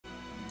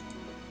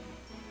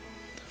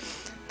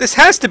This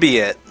has to be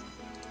it!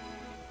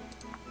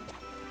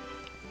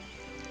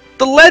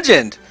 The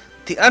legend!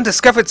 The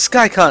undiscovered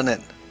sky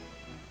continent!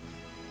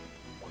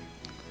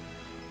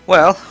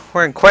 Well,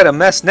 we're in quite a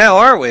mess now,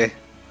 aren't we?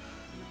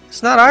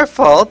 It's not our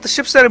fault. The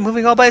ship started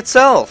moving all by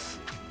itself.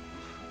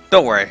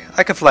 Don't worry,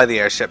 I can fly the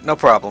airship, no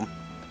problem.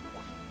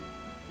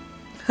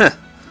 Huh.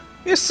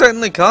 You're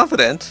certainly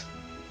confident.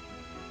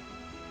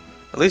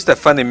 At least I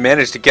finally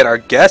managed to get our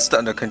guest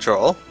under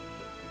control.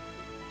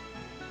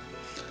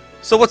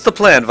 So what's the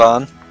plan,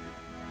 Vaughn?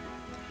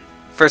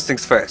 First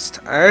things first,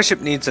 our airship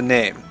needs a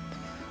name.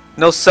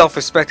 No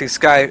self-respecting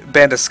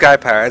band of sky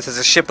pirates has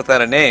a ship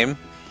without a name.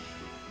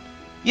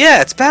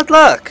 Yeah, it's bad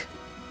luck.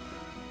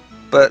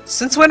 But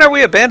since when are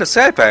we a band of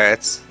sky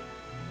pirates?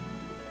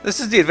 This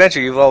is the adventure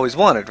you've always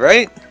wanted,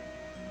 right?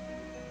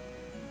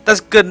 That's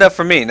good enough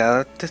for me.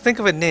 Now, to think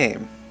of a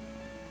name.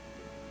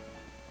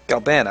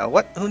 Galvana.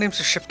 What? Who names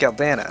their ship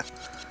Galvana?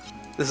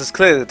 This is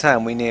clearly the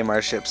time we name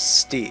our ship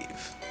Steve.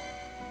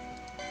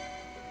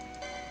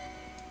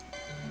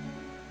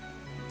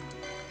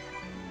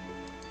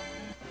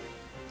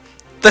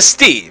 The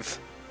Steve!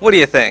 What do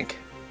you think?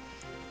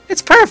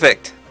 It's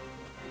perfect!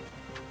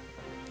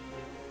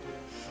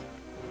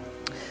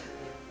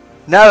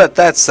 Now that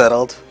that's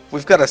settled,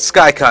 we've got a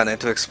sky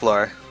continent to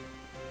explore.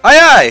 Aye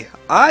aye!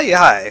 Aye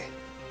aye!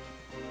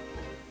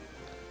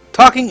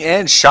 Talking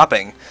and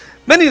shopping.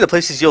 Many of the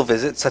places you'll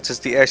visit, such as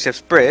the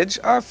airship's bridge,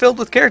 are filled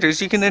with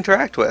characters you can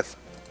interact with.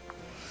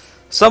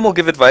 Some will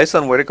give advice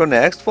on where to go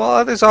next, while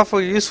others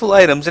offer useful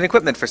items and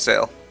equipment for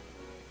sale.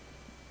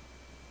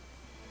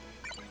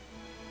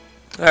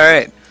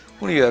 Alright,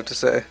 what do you have to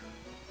say?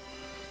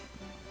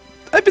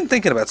 I've been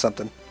thinking about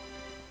something.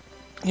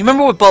 You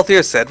remember what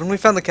Balthier said when we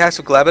found the cache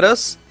of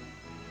Glabados?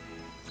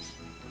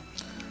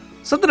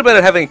 Something about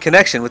it having a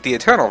connection with the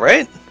Eternal,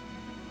 right?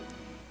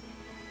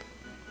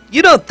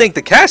 You don't think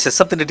the cache has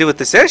something to do with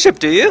this airship,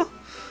 do you?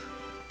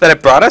 That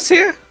it brought us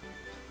here?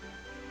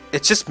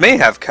 It just may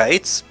have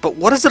kites, but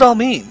what does it all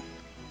mean?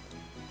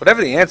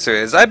 Whatever the answer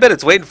is, I bet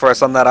it's waiting for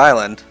us on that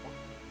island.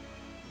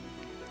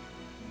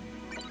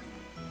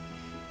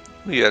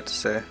 What do you have to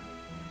say?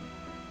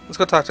 Let's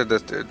go talk to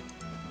this dude.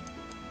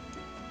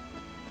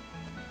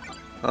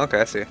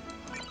 Okay, I see.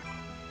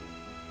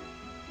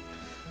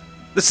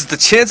 This is the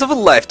chance of a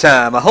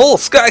lifetime. A whole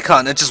sky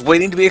continent just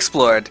waiting to be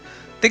explored.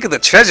 Think of the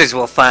treasures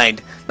we'll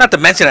find, not to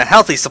mention a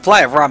healthy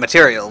supply of raw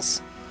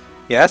materials.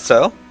 Yeah,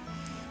 so?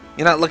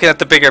 You're not looking at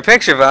the bigger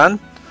picture, Vaughn.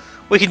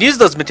 We can use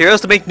those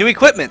materials to make new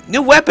equipment,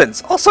 new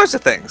weapons, all sorts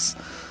of things.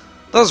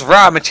 Those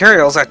raw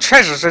materials are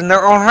treasures in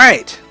their own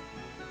right.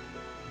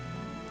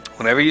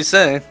 Whatever you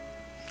say.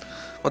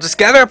 Well, just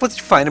gather up what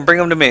you find and bring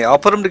them to me. I'll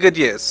put them to good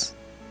use.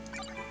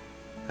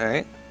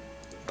 Alright.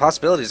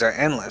 Possibilities are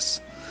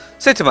endless.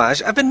 Say,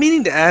 Tamaj, I've been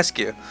meaning to ask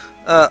you,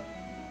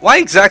 why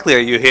exactly are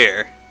you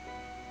here?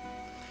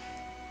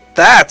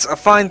 That's a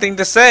fine thing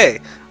to say.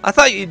 I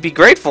thought you'd be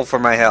grateful for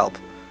my help.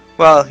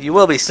 Well, you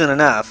will be soon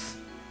enough.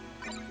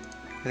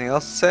 Anything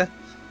else to say?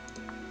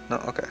 No?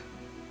 Okay.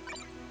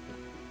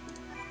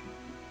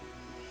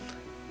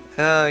 You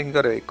can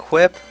go to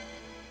equip.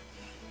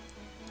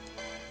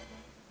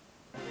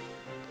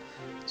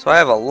 So I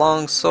have a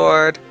long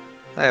sword.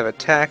 I have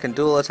attack and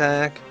dual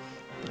attack.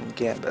 And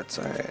gambits,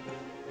 alright.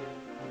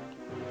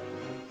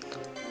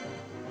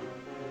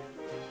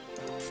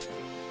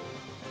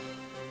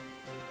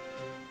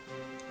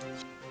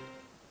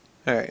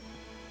 Alright.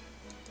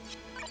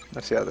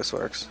 Let's see how this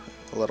works.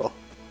 A little.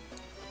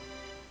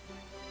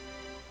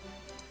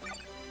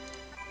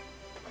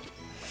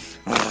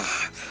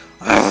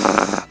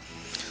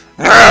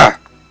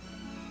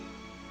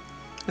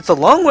 It's a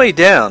long way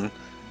down.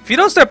 If you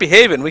don't start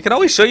behaving, we can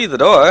always show you the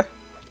door.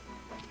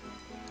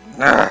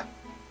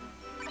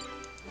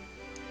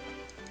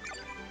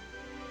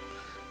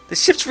 The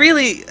ship's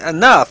really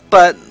enough,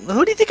 but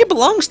who do you think it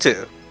belongs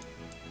to?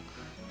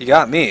 You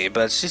got me,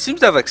 but she seems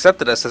to have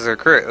accepted us as her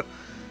crew.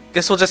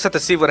 Guess we'll just have to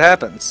see what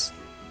happens.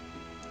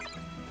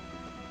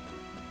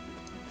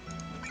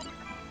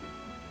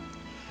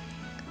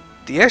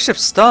 The airship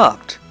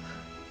stopped.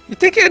 You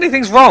think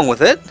anything's wrong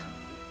with it?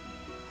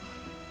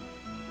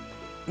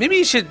 Maybe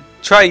you should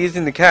try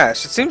using the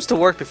cache. It seems to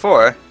work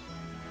before.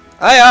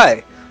 Aye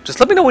aye. Just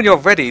let me know when you're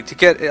ready to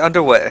get it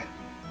underway.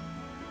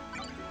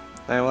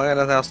 Alright, well, I got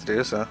nothing else to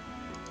do, so.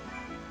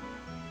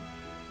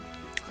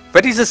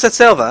 Ready to set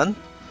sail, then?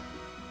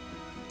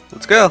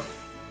 Let's go.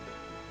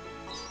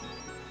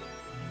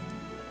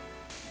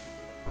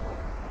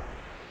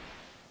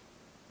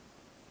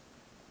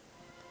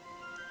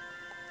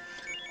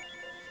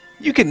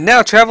 You can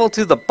now travel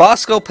to the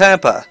Bosco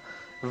Pampa,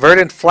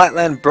 verdant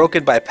flatland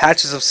broken by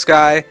patches of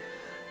sky.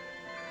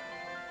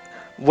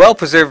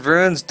 Well-preserved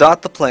ruins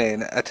dot the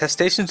plain,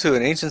 attestation to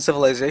an ancient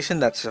civilization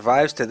that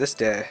survives to this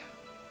day.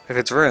 If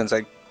it's ruins,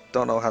 I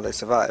don't know how they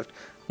survived.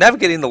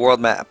 Navigating the world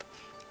map.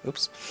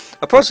 Oops.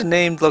 Approach the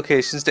named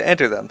locations to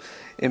enter them.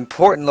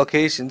 Important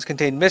locations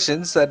contain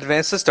missions that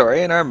advance the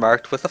story and are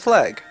marked with a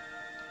flag.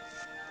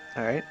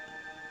 Alright.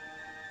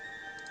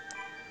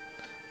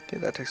 Okay,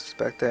 that takes us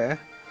back there.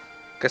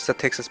 Guess that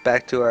takes us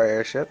back to our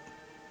airship.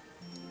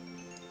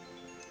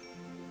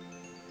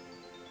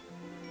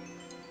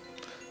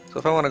 So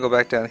if I want to go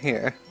back down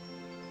here...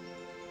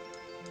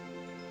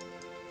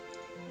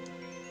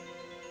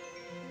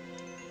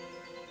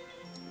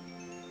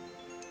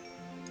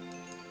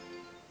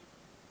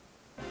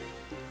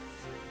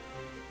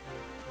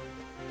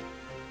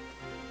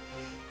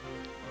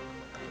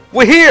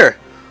 We're here!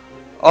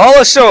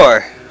 All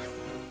ashore!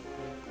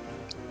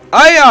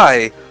 Aye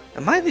aye!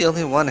 Am I the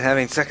only one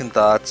having second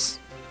thoughts?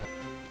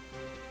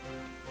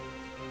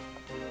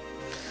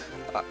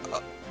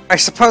 I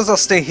suppose I'll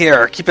stay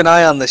here, keep an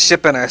eye on the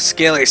ship and our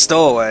scaly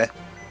stowaway.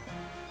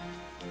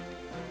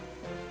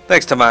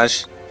 Thanks,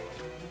 Tamaj.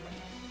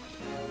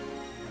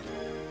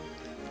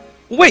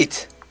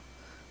 Wait!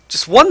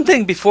 Just one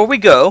thing before we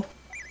go.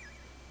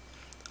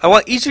 I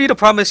want each of you to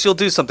promise you'll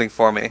do something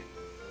for me.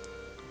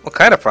 What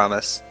kind of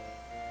promise?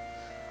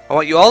 I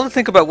want you all to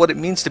think about what it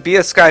means to be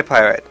a sky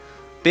pirate.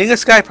 Being a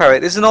sky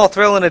pirate isn't all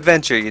thrill and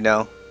adventure, you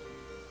know.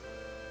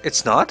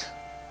 It's not?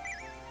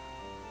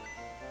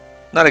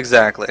 Not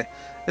exactly.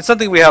 It's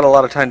something we had a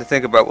lot of time to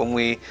think about when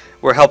we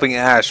were helping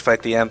Ash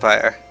fight the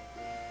Empire.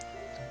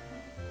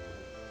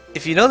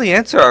 If you know the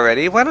answer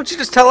already, why don't you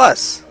just tell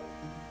us?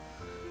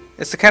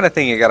 It's the kind of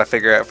thing you gotta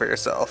figure out for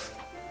yourself.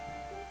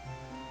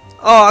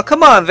 Aw,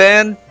 come on,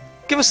 Van.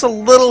 Give us a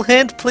little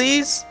hint,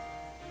 please.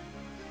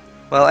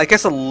 Well, I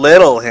guess a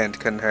little hint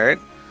couldn't hurt.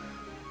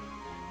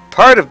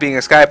 Part of being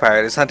a sky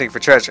pirate is hunting for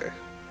treasure.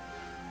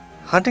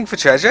 Hunting for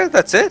treasure?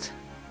 That's it?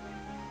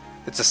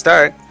 It's a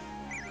start.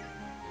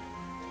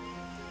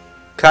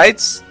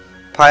 Kites,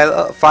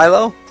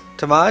 Philo,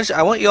 Tamaj,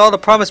 I want you all to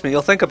promise me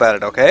you'll think about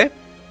it, okay?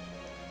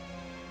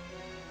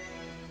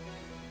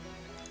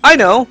 I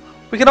know!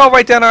 We can all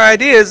write down our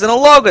ideas in a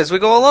log as we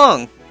go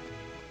along.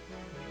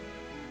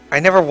 I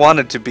never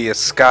wanted to be a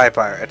sky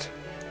pirate.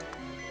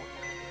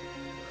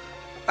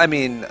 I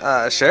mean,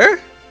 sure?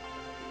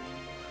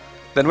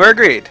 Then we're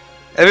agreed.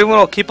 Everyone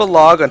will keep a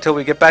log until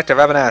we get back to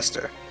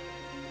Ravenaster.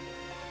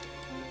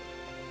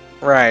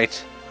 Right.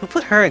 Who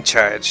put her in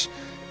charge?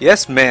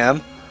 Yes,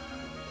 ma'am.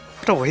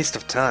 What a waste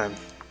of time.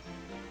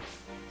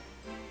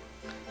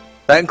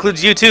 That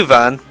includes you too,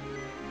 Van.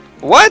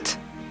 What?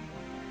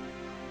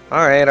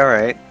 Alright,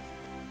 alright.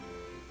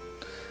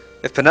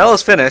 If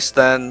Penella's finished,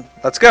 then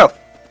let's go.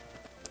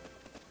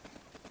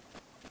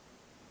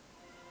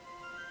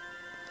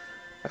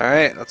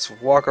 Alright, let's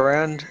walk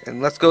around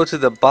and let's go to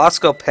the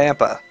Bosco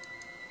Pampa.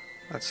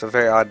 That's a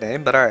very odd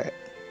name, but alright.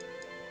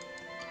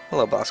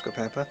 Hello, Bosco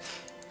Pampa.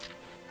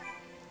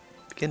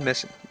 Begin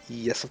mission.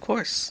 Yes, of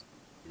course.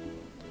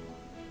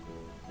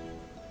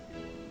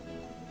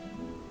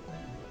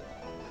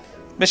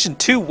 Mission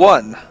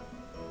 2-1.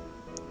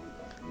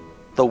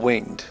 The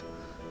Winged.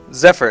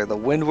 Zephyr, the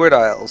Windward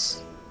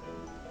Isles.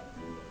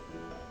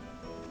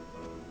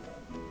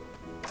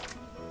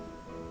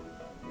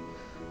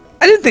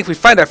 I didn't think we'd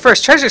find our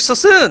first treasure so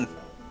soon!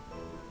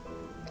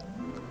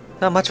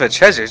 Not much of a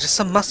treasure, just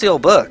some musty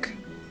old book.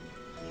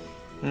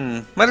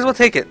 Might as well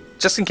take it,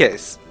 just in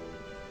case.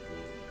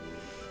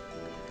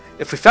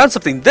 If we found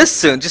something this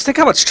soon, just think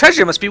how much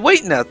treasure must be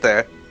waiting out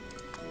there.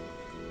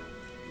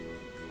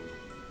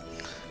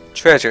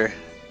 Treasure.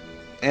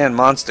 And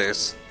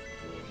monsters.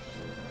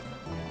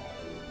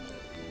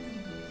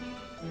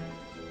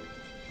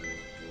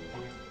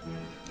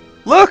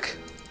 Look!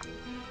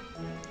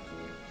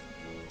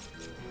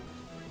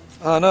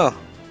 Oh no.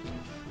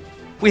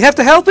 We have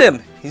to help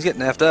him! He's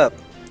getting effed up.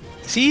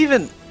 Is he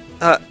even...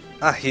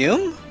 a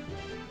Hume?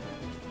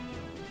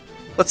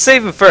 Let's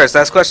save him first,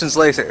 ask questions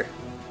later.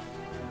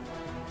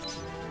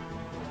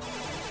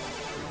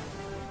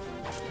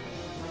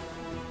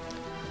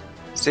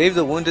 Save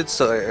the wounded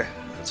Sawyer.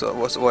 So it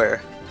was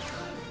where?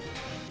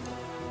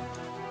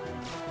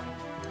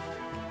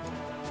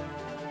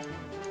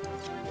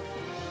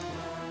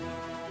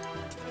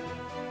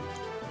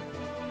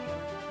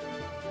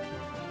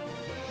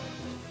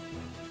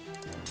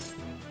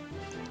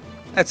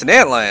 That's an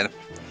antlion.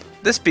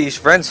 This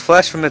beast rends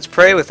flesh from its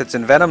prey with its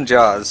envenomed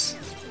jaws.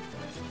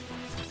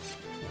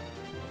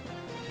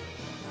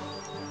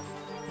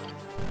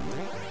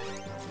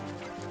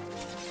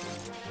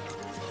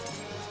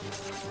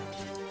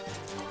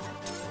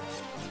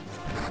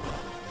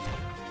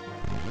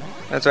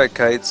 That's right,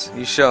 Kites.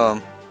 You show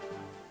him.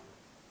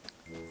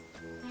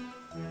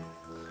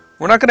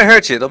 We're not gonna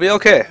hurt you. It'll be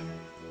okay.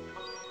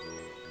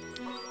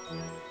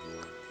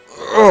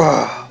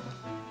 Ugh.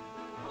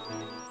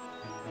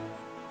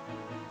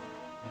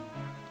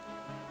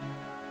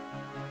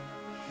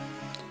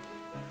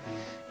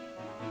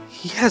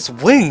 He has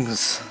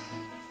wings.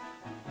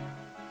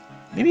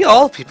 Maybe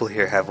all people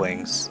here have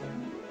wings.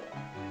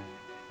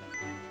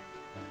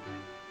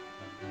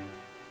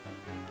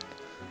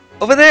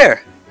 Over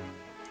there.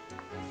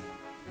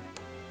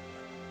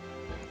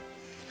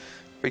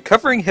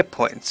 Recovering hit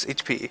points,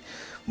 HP.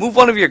 Move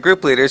one of your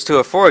group leaders to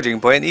a foraging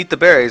point and eat the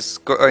berries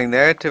going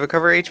there to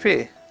recover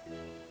HP.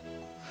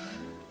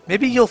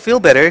 Maybe you'll feel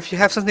better if you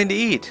have something to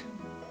eat.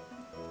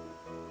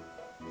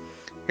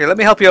 Here, let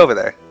me help you over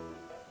there.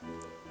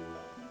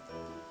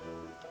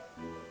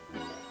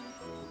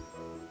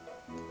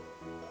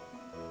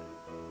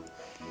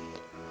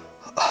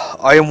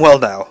 I am well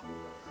now.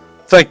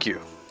 Thank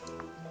you.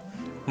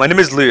 My name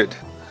is Leod.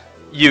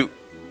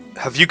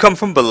 Have you come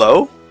from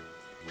below?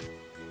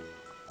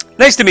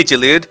 Nice to meet you,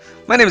 Leod.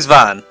 My name is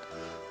Van.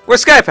 We're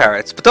sky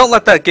pirates, but don't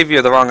let that give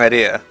you the wrong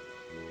idea.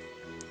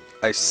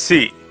 I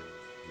see.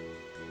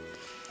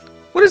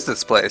 What is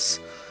this place?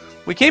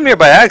 We came here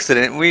by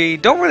accident, and we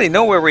don't really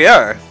know where we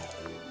are.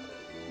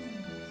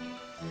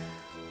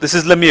 This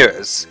is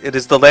Lemures. It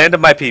is the land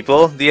of my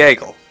people, the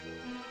Eagle.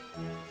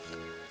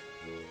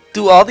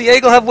 Do all the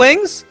Eagle have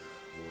wings?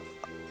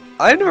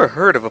 I never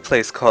heard of a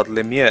place called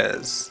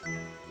Lemures.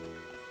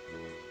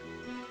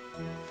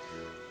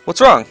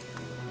 What's wrong?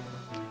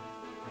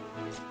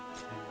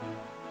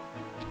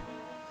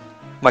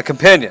 My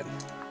companion.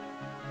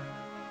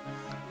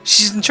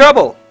 She's in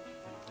trouble.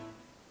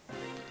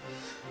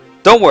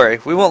 Don't worry,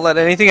 we won't let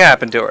anything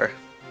happen to her.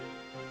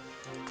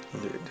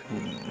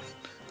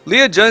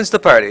 Leah joins the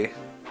party.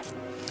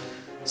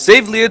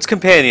 Save Leod's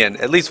companion.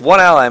 At least one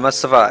ally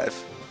must survive.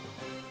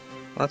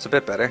 Well, that's a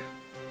bit better.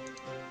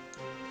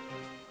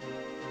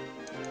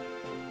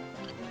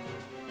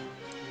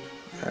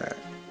 Alright.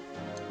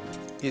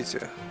 You two.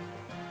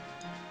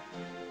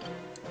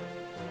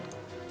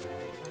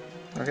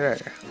 Get out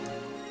of here.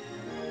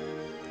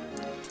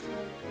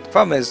 The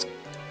problem is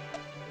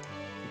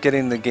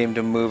getting the game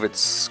to move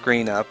its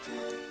screen up.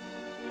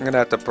 I'm gonna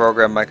have to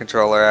program my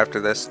controller after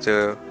this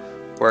to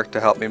work to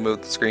help me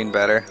move the screen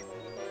better.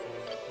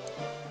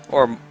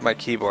 Or my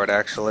keyboard,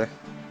 actually.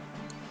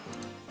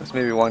 There's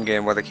maybe one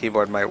game where the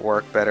keyboard might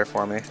work better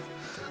for me.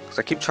 Because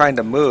I keep trying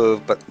to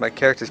move, but my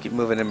characters keep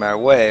moving in my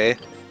way.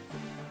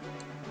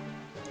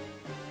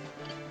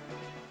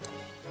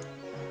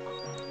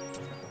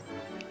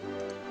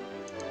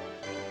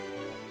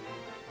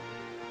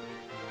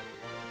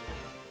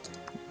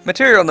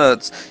 Material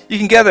nodes. You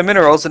can gather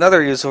minerals and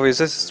other useful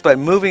resources by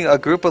moving a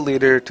group of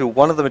leader to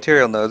one of the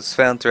material nodes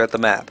found throughout the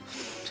map.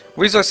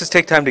 Resources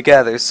take time to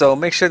gather, so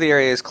make sure the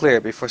area is clear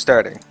before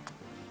starting.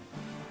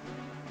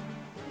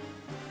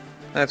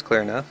 That's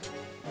clear enough.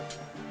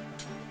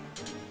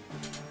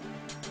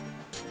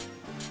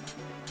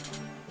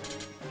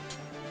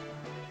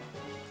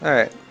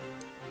 Alright.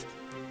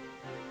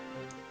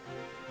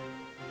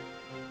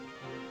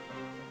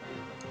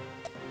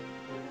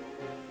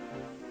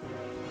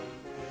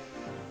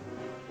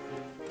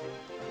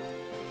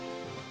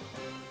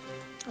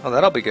 Oh,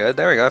 that'll be good.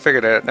 There we go. I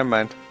figured it out. Never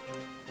mind.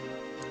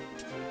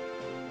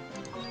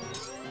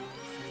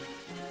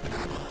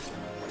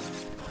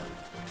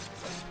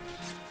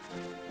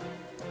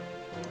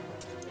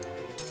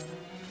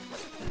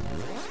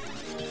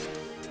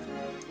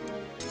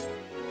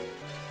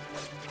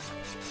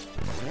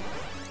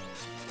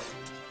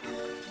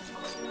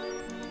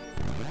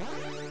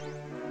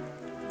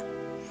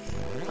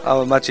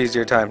 Oh, a much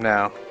easier time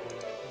now.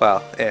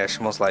 Well, ish,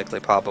 most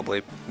likely,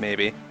 probably,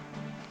 maybe.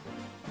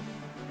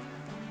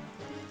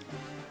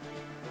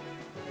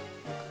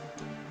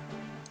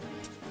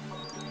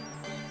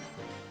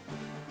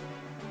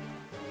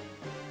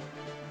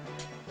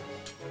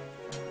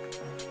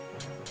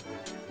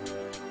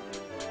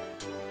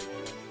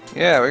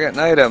 Yeah, we're getting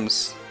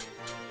items.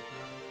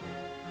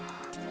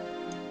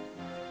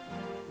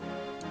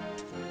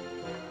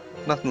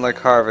 Nothing like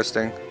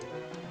harvesting.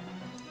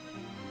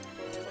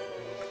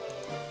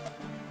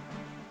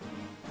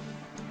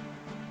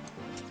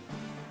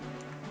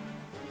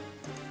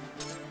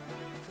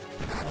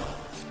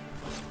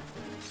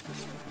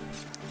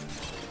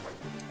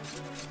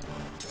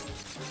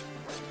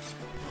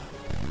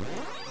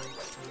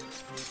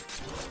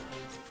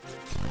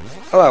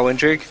 Hello,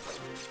 Intrigue.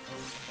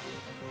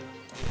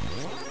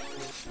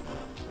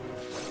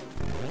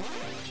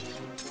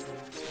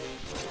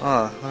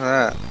 Oh, look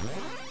at that.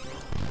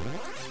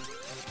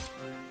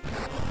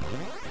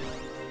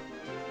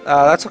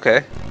 That's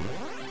okay.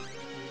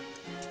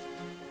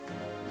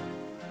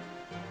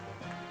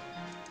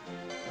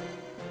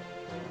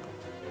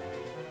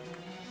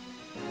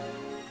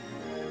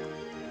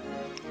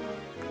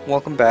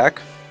 Welcome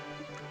back.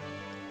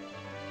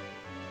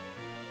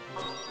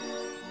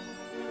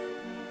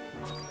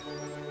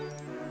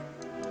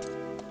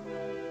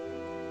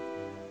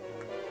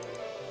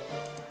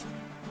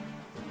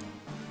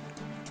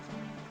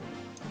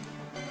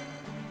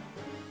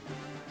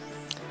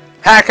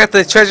 Hack at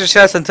the treasure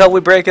chest until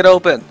we break it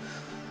open.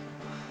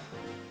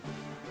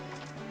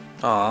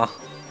 Aw,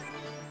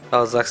 that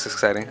was less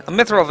exciting. A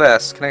mithril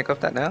vest. Can I equip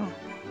that now?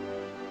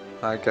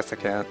 I guess I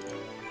can't.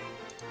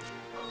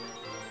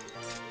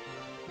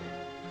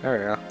 There we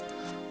go.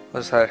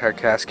 Let's have her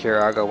cast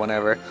Kirago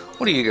whenever.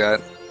 What do you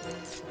got?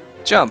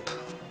 Jump.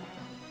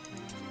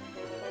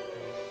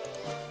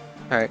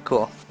 Alright,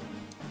 cool.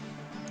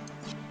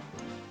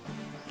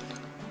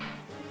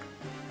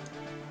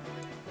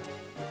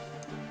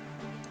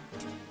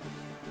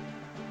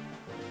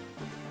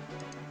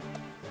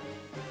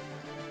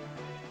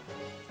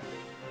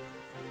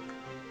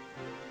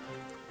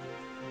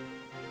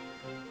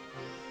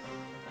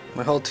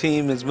 My whole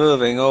team is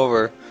moving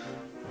over.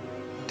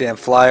 Damn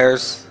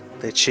flyers.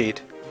 They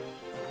cheat.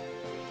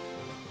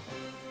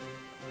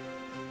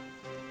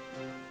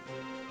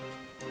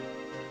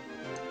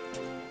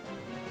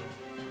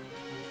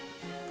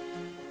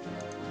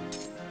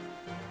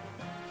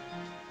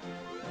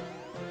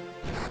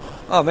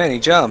 Oh man, he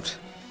jumped.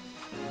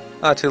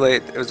 Oh, too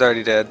late. It was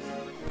already dead.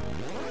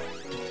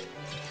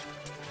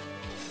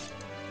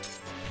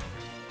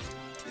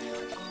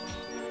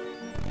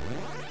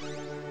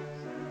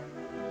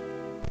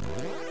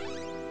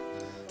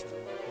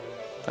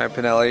 Alright,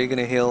 Pinell, are you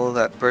gonna heal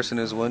that person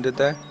who's wounded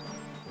there?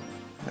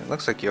 It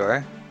looks like you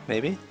are.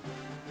 Maybe?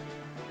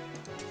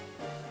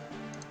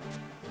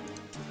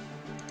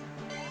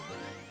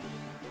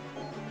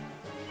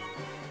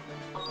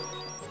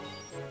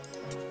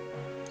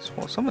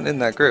 There's someone in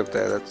that group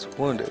there that's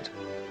wounded.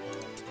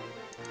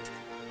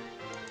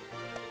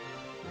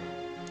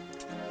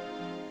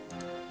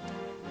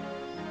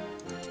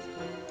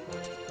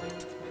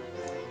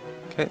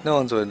 Okay, no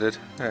one's wounded.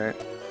 Alright.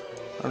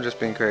 I'm just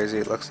being crazy,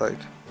 it looks like.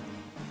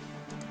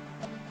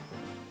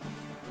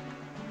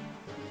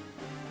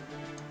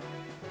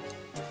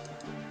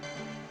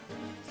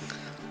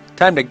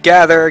 Time to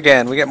gather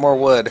again. We get more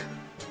wood.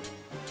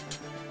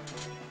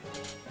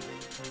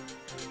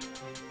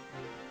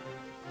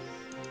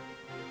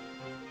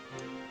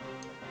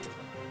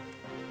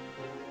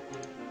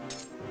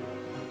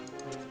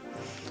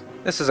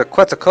 This is a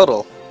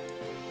Quetzalcoatl.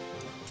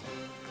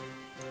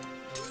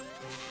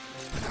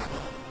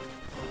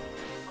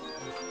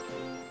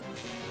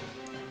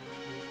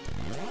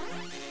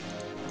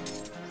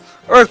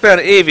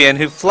 Earthbound avian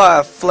who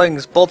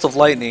flings bolts of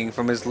lightning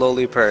from his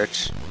lowly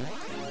perch.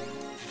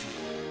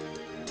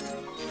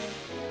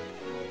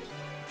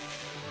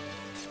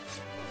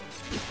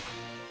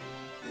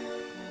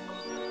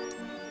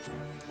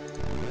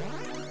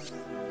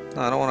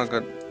 No, I don't want to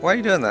go. Why are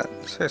you doing that?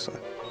 Seriously.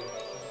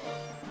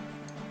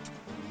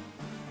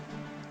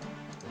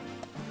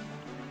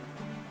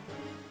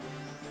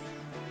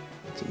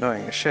 It's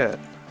annoying as shit.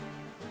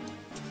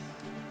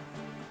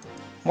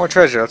 More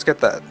treasure, let's get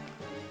that.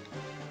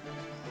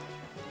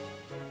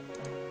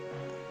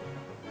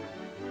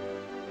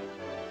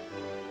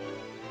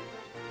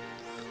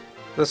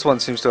 This one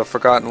seems to have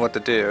forgotten what to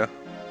do.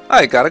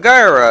 I got a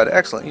gyro rod!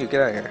 Excellent, you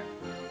get out of here.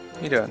 What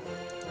are you doing?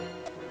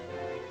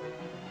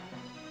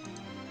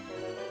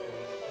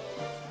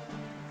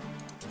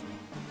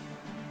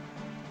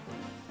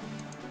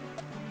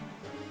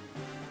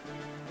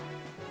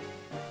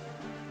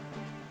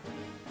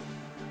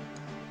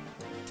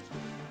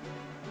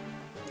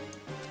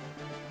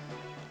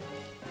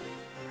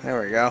 There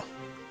we go.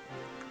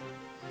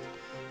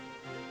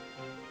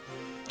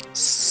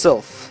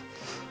 Sylph.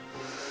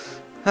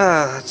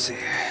 Let's see.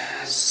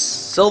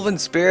 Sylvan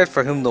spirit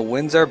for whom the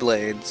winds are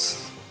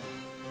blades.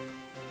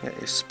 Yeah,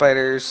 your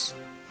spiders.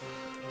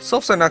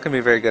 Sylphs are not going to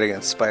be very good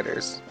against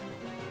spiders.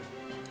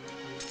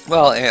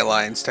 Well,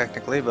 antlions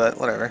technically, but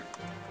whatever.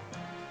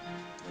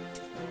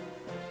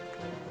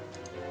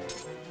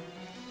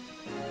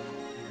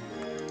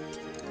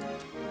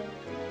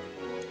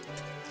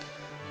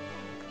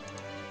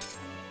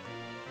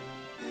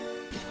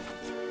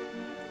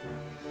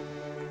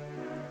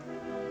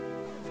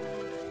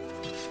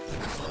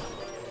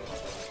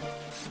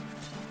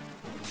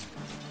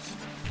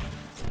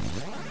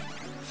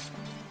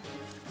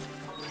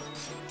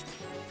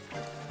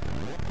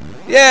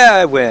 Yeah,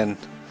 I win.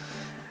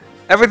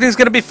 Everything's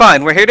gonna be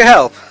fine. We're here to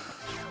help.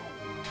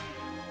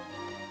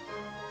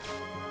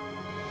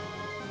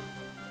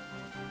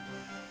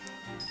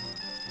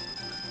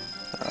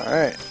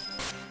 Alright.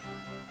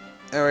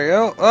 There we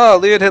go. Oh,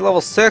 Leod hit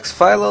level 6.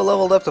 Philo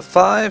leveled up to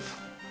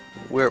 5.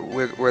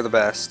 We're the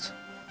best.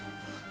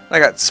 I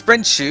got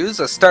sprint shoes,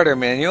 a starter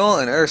manual,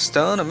 an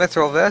earthstone, a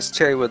mithril vest,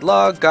 cherrywood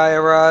log,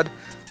 Gaia rod,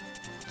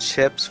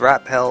 chips,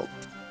 rat pelt.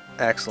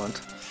 Excellent.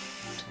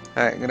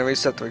 Alright, I'm gonna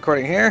reset the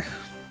recording here.